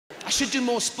should do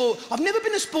more sport. I've never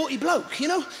been a sporty bloke, you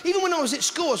know? Even when I was at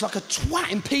school, I was like a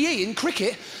twat in PE, in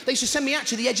cricket. They used to send me out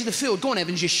to the edge of the field. Go on,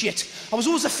 Evans, you shit. I was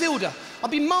always a fielder.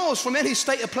 I'd be miles from any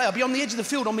state of play. I'd be on the edge of the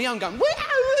field on my own going,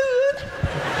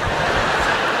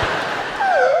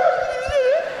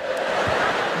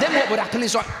 then what would happen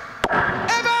is like,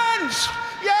 Evans!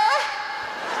 Yeah?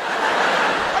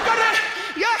 I got it!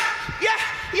 Yeah!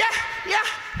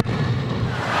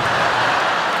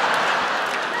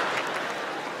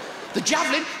 The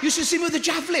javelin, you should see me with the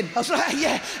javelin. I was like,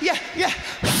 yeah.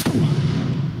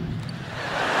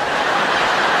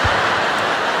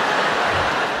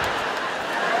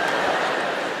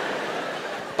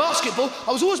 Basketball,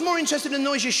 I was always more interested in the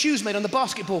noise your shoes made on the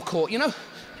basketball court, you know?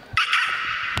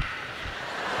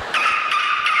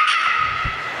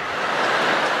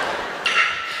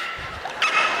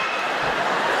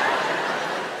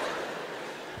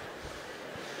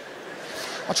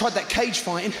 I tried that cage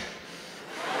fighting.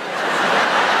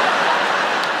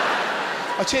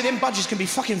 I tell you, them budgies can be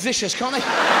fucking vicious, can't they?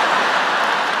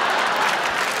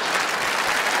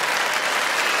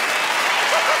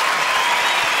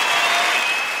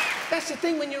 That's the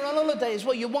thing when you're on holiday as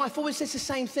well. Your wife always says the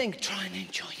same thing. Try and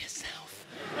enjoy yourself.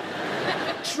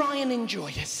 Try and enjoy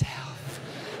yourself.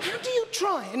 How do you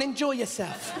try and enjoy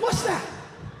yourself? What's that?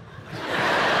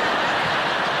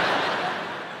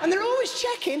 And they're always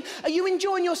checking, are you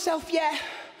enjoying yourself? Yeah.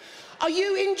 Are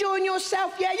you enjoying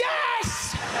yourself? Yeah.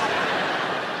 Yes!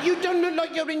 You don't look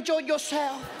like you're enjoying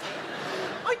yourself.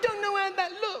 I don't know how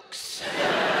that looks.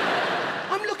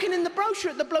 I'm looking in the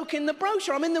brochure at the bloke in the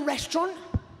brochure. I'm in the restaurant.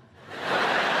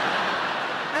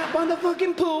 Out by the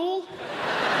fucking pool.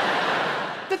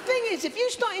 The thing is, if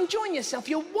you start enjoying yourself,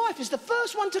 your wife is the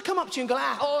first one to come up to you and go,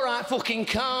 all right, fucking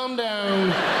calm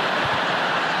down.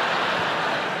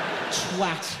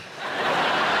 Twat.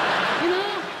 You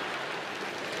know?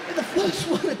 You're the first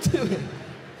one to do it.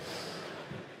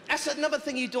 That's another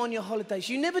thing you do on your holidays.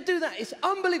 You never do that. It's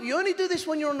unbelievable. You only do this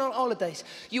when you're on holidays.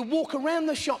 You walk around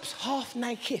the shops half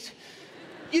naked.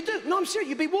 You do. No, I'm serious.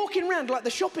 You'd be walking around like the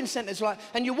shopping centres, like,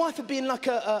 and your wife would be in like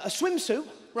a swimsuit,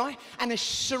 right? And a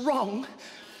sarong,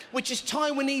 which is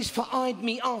Taiwanese for "I'd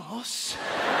me arse."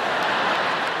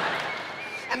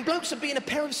 And blokes would be in a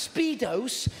pair of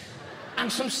Speedos and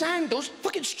some sandals,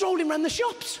 fucking strolling around the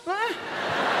shops, right?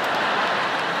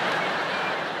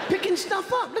 Picking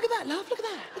stuff up. Look at that, love. Look at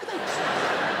that. Look at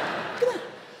that. Look at that.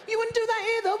 You wouldn't do that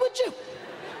here, though, would you?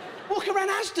 Walk around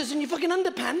Asda's in your fucking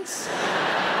underpants.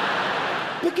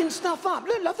 Picking stuff up.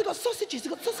 Look, love, they've got sausages.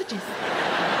 They've got sausages.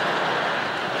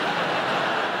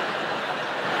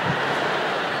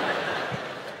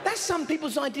 That's some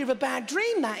people's idea of a bad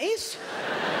dream, that is.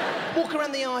 Walk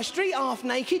around the high street half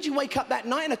naked, you wake up that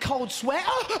night in a cold sweat.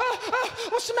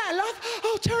 What's the matter, love?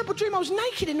 Oh, terrible dream, I was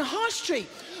naked in the high street.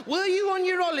 Were you on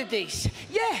your holidays?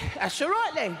 Yeah, that's all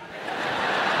right then.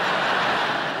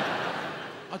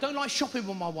 I don't like shopping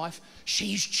with my wife.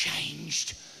 She's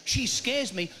changed. She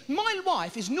scares me. My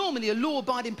wife is normally a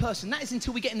law-abiding person. That is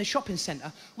until we get in the shopping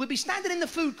centre. We'll be standing in the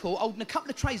food court holding a couple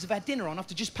of trays of our dinner on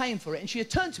after just paying for it, and she'd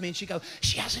turn to me and she'd go,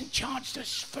 she hasn't charged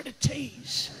us for the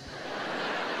teas.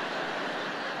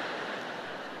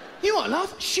 You what,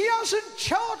 love? She hasn't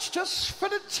charged us for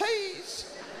the teas.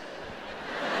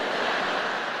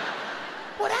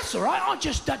 Well, that's all right. I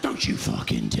just... don't you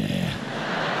fucking dare.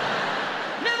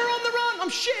 Never on the run.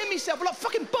 I'm shitting myself. I'm like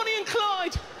fucking Bonnie and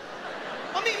Clyde.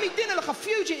 I'm eating me dinner like a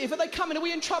fugitive. If they come in, are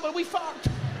we in trouble? Are we fucked?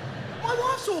 My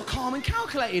wife's all calm and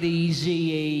calculated. Easy,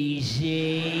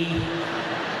 easy.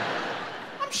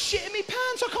 I'm shitting me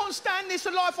pants. I can't stand this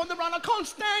life on the run. I can't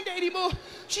stand it anymore.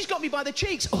 She's got me by the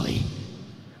cheeks. Oi.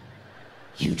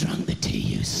 You drunk the tea,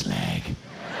 you slag.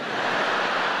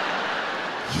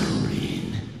 You're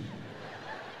in.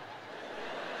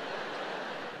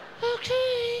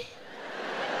 Okay.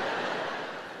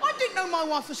 I didn't know my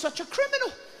wife was such a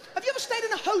criminal. Have you ever stayed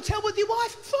in a hotel with your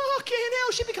wife? Fucking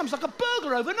hell, she becomes like a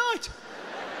burglar overnight.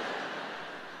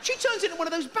 She turns into one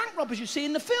of those bank robbers you see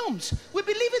in the films. We'd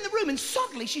be leaving the room and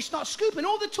suddenly she starts scooping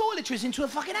all the toiletries into a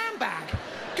fucking handbag.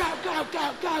 Go, go,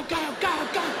 go, go, go, go,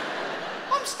 go.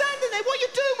 I'm standing there, what are you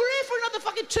doing? We're here for another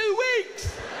fucking 2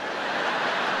 weeks.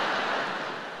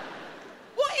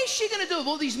 What is she gonna do with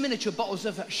all these miniature bottles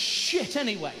of shit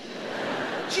anyway?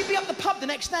 She'd be up the pub the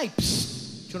next day.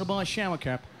 Psst, do you wanna buy a shower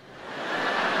cap?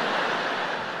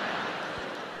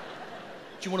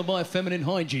 Do you wanna buy a feminine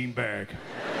hygiene bag?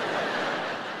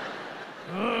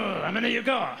 Oh, how many you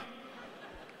got?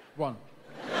 1.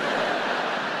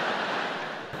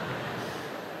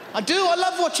 I do, I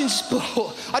love watching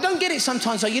sport. I don't get it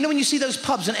sometimes though. You know when you see those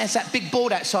pubs and it's that big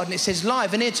board outside and it says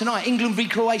live and here tonight, England v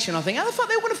Croatia, and I think, how the fuck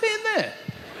they want to fit in there?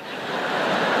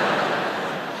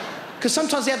 Because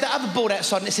sometimes they have that other board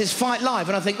outside and it says Fight Live,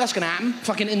 and I think, that's going to happen,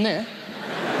 fucking in there.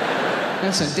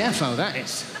 That's a defo, that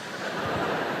is.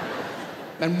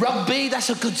 And rugby, that's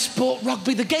a good sport,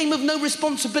 rugby. The game of no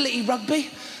responsibility,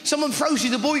 rugby. Someone throws you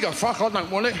the ball, you go, fuck, I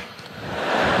don't want it.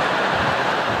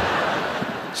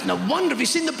 It's no wonder, have you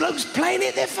seen the blokes playing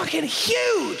it? They're fucking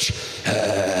huge.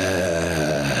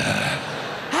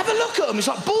 Have a look at them, it's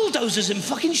like bulldozers in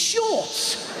fucking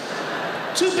shorts.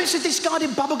 2 bits of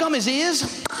discarded bubblegum in his ears.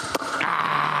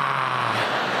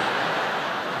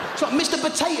 It's like Mr.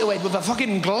 Potato Head with a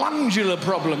fucking glandular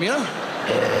problem, you know?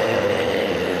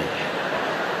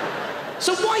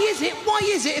 So why is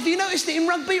it, have you noticed that in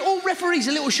rugby, all referees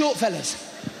are little short fellas?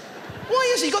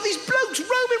 Why is it? You've got these blokes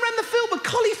roaming around the field with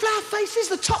cauliflower faces,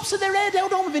 the tops of their hair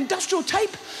held on with industrial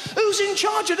tape. Who's in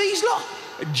charge of these lot?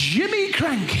 Jimmy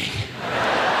Cranky.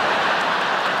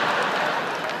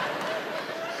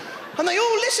 And they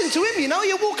all listen to him, you know?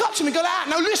 You walk up to him and go,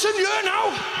 now listen, you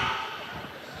know.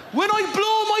 When I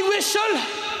blow my whistle,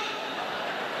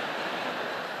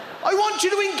 I want you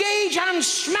to engage and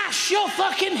smash your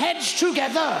fucking heads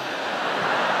together.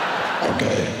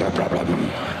 Okay, no problem.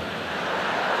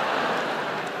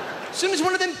 As soon as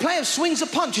one of them players swings a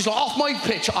punch, he's like, off my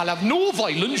pitch, I'll have no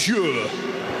violence here.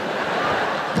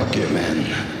 Fuck you, man.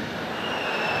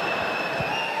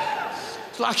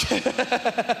 It's like...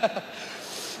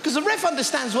 Because the ref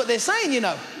understands what they're saying, you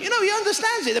know. You know, he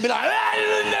understands it. They'll be like,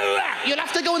 you'll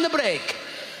have to go in the break.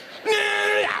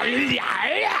 I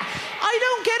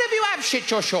don't care if you have shit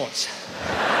your shorts.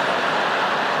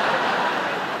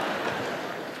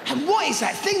 And what is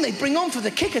that thing they bring on for the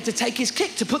kicker to take his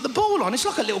kick, to put the ball on? It's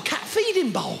like a little cat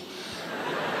feeding bowl.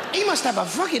 He must have a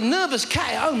fucking nervous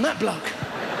cat at home, that bloke.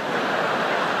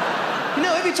 You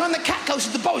know, every time the cat goes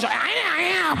to the bowl, he's like,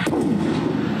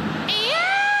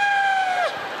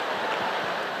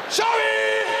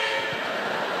 sorry!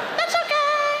 That's okay!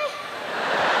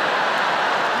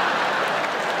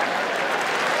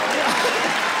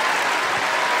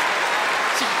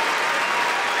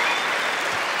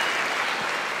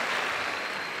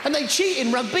 And they cheat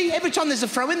in rugby. Every time there's a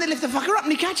throw-in, they lift the fucker up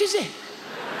and he catches it.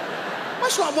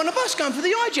 That's like one of us going for the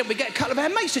eye jump. We get a couple of our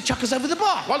mates to chuck us over the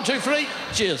bar. 1, 2, 3.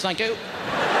 Cheers, thank you.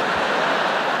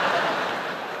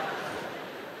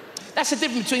 That's the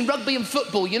difference between rugby and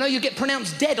football. You know, you get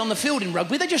pronounced dead on the field in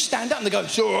rugby. They just stand up and they go,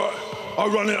 so I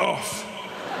run it off.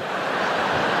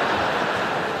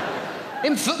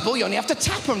 In football, you only have to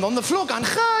tap them on the floor going,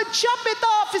 chop it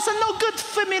off, it's no good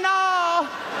for me now.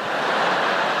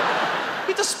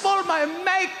 You just spoiled my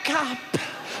makeup.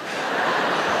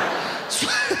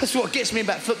 That's what gets me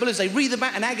about footballers. They wreathe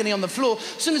about in agony on the floor.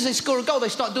 As soon as they score a goal, they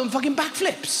start doing fucking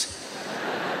backflips.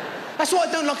 That's what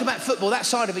I don't like about football, that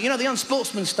side of it. You know, the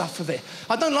unsportsman stuff of it.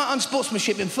 I don't like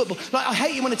unsportsmanship in football. Like, I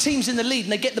hate it when a team's in the lead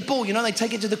and they get the ball, you know, they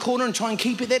take it to the corner and try and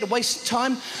keep it there to waste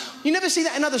time. You never see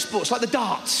that in other sports, like the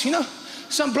darts, you know?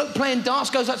 Some bloke playing darts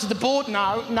goes up to the board,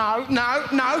 no.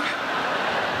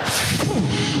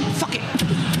 Fuck it.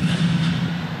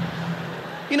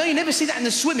 You know, you never see that in the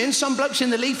swimming. Some blokes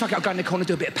in the lead, fuck it, I'll go in the corner,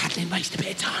 do a bit of paddling, waste a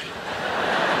bit of time.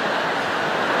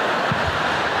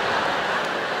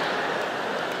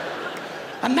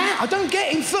 And that, I don't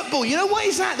get in football. You know, what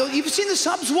is that? You've seen the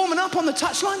subs warming up on the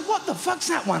touchline? What the fuck's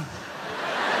that one?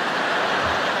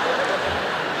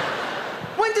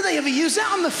 When do they ever use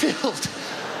that on the field?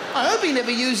 I hope he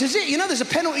never uses it. You know, there's a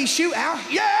penalty shootout.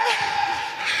 Yeah!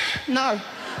 No.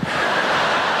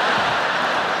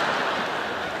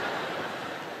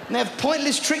 And they have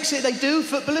pointless tricks that they do,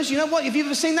 footballers. You know what? Have you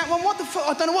ever seen that one? What the fuck?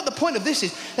 I don't know what the point of this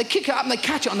is. They kick it up and they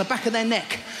catch it on the back of their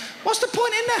neck. What's the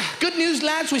point in that? Good news,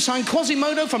 lads, we signed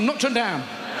Quasimodo from Notre Dame.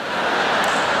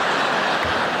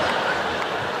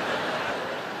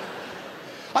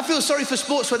 I feel sorry for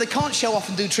sports where they can't show off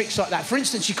and do tricks like that. For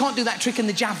instance, you can't do that trick in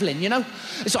the javelin, you know?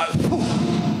 It's like...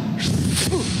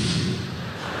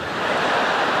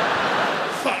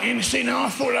 Fucking see now, I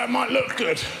thought that might look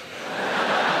good.